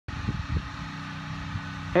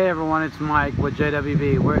Hey everyone, it's Mike with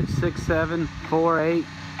JWB. We're at 6748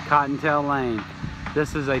 Cottontail Lane.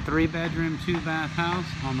 This is a 3-bedroom, 2-bath house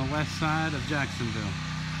on the west side of Jacksonville.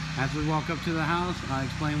 As we walk up to the house, I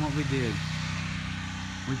explain what we did.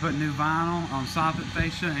 We put new vinyl on soffit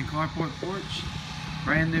fascia and carport porch,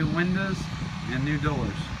 brand new windows, and new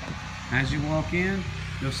doors. As you walk in,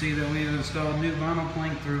 you'll see that we've installed new vinyl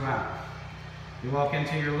plank throughout. You walk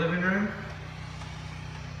into your living room.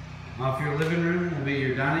 Off your living room will be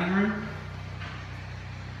your dining room.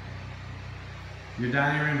 Your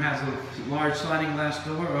dining room has a large sliding glass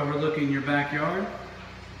door overlooking your backyard.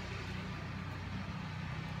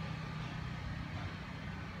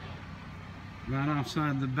 Right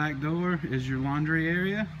outside the back door is your laundry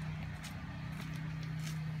area.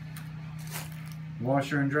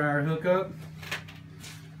 Washer and dryer hookup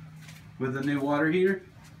with a new water heater.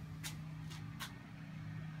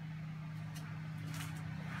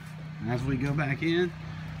 As we go back in,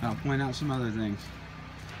 I'll point out some other things.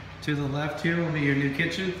 To the left here will be your new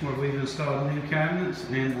kitchen, where we've installed new cabinets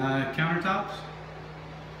and countertops.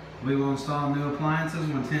 We will install new appliances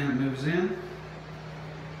when tenant moves in.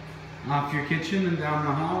 Off your kitchen and down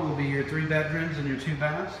the hall will be your 3 bedrooms and your 2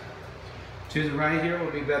 baths. To the right here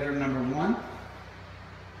will be bedroom number 1.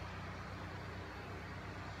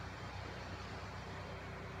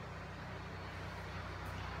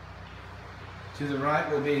 To the right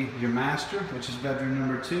will be your master, which is bedroom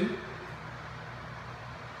number 2.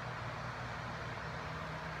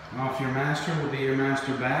 Off your master will be your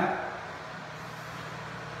master bath.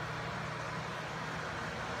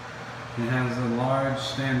 It has a large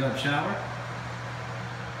stand-up shower.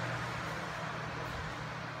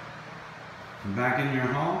 And back in your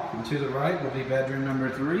hall, and to the right will be bedroom number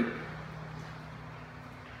 3.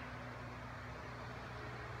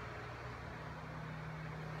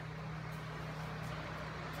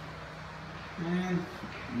 And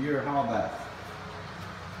your hall bath.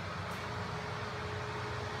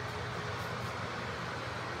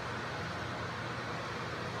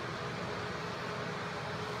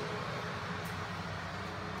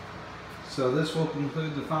 So this will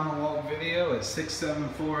conclude the final walk video at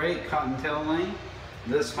 6748 Cottontail Lane.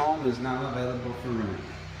 This home is now available for rent.